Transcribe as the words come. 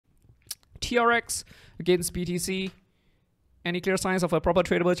TRX against BTC. Any clear signs of a proper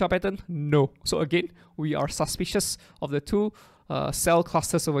tradable chart pattern? No. So again, we are suspicious of the two sell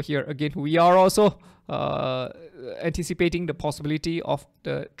clusters over here. Again, we are also anticipating the possibility of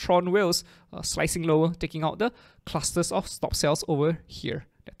the Tron whales slicing lower, taking out the clusters of stop sells over here.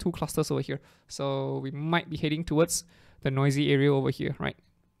 The two clusters over here. So we might be heading towards the noisy area over here, right?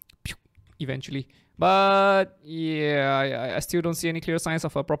 Eventually. But yeah, I still don't see any clear signs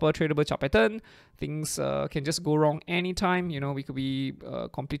of a proper tradable chart pattern. Things can just go wrong anytime. You know, we could be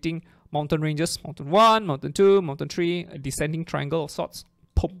completing mountain ranges, mountain 1, mountain 2, mountain 3, a descending triangle of sorts.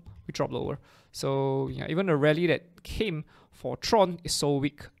 Boom, we drop lower. So yeah, even the rally that came for Tron is so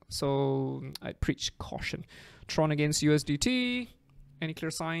weak. So I preach caution. Tron against USDT. Any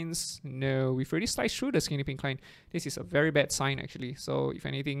clear signs? No, we've already sliced through the skinny pink line. This is a very bad sign actually. So if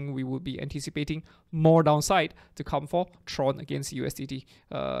anything, we would be anticipating more downside to come for Tron against USDT.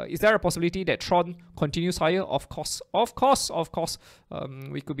 Is there a possibility that Tron continues higher? Of course.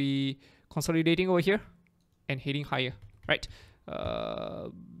 We could be consolidating over here and heading higher, right?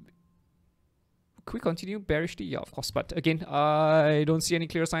 Could we continue bearishly? Yeah, of course. But again, I don't see any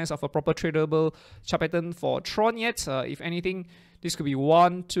clear signs of a proper tradable chart pattern for Tron yet. If anything, this could be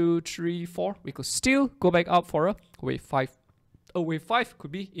 1, 2, 3, 4. We could still go back up for a wave 5. A wave 5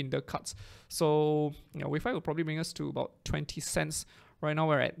 could be in the cuts. So yeah, wave 5 will probably bring us to about 20 cents. Right now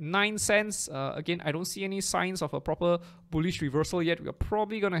we're at 9 cents. Again, I don't see any signs of a proper bullish reversal yet. We're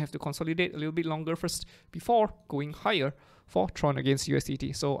probably going to have to consolidate a little bit longer first before going higher for Tron against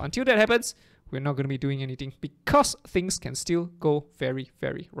USDT. So until that happens, we're not going to be doing anything because things can still go very,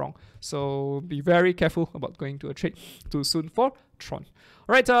 very wrong. So be very careful about going to a trade too soon for Tron.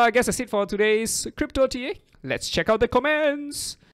 Alright, I guess that's it for today's Crypto TA. Let's check out the comments.